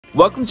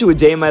Welcome to a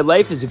day in my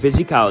life as a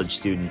busy college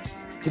student.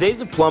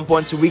 Today's a plump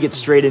one, so we get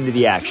straight into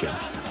the action.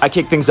 I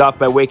kick things off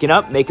by waking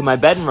up, making my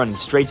bed, and running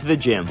straight to the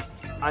gym.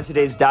 On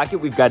today's docket,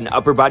 we've got an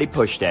upper body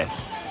push day.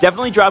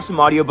 Definitely drop some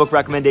audiobook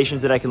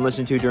recommendations that I can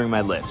listen to during my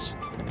lifts.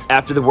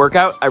 After the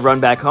workout, I run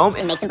back home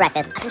and make some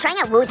breakfast. I've been trying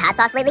out Woo's hot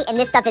sauce lately, and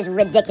this stuff is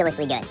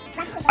ridiculously good.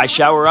 I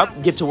shower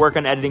up, get to work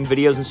on editing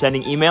videos and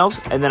sending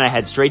emails, and then I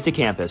head straight to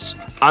campus.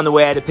 On the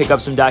way, I had to pick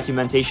up some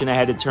documentation I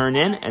had to turn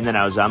in, and then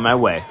I was on my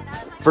way.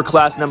 For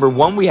class number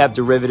 1, we have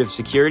derivative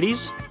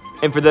securities.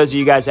 And for those of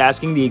you guys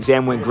asking, the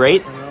exam went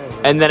great.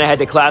 And then I head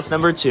to class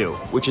number 2,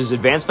 which is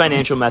advanced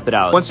financial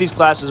methodology. Once these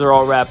classes are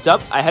all wrapped up,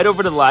 I head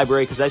over to the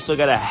library because I still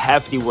got a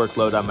hefty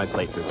workload on my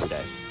plate for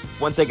today.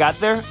 Once I got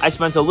there, I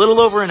spent a little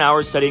over an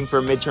hour studying for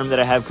a midterm that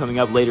I have coming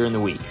up later in the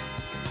week.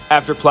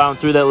 After plowing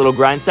through that little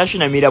grind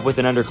session, I meet up with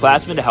an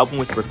underclassman to help him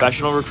with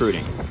professional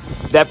recruiting.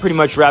 That pretty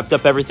much wrapped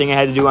up everything I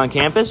had to do on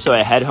campus, so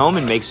I head home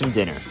and make some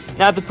dinner.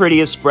 Not the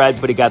prettiest spread,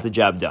 but it got the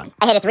job done.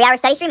 I hit a 3-hour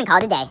study stream and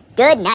called it a day. Good night.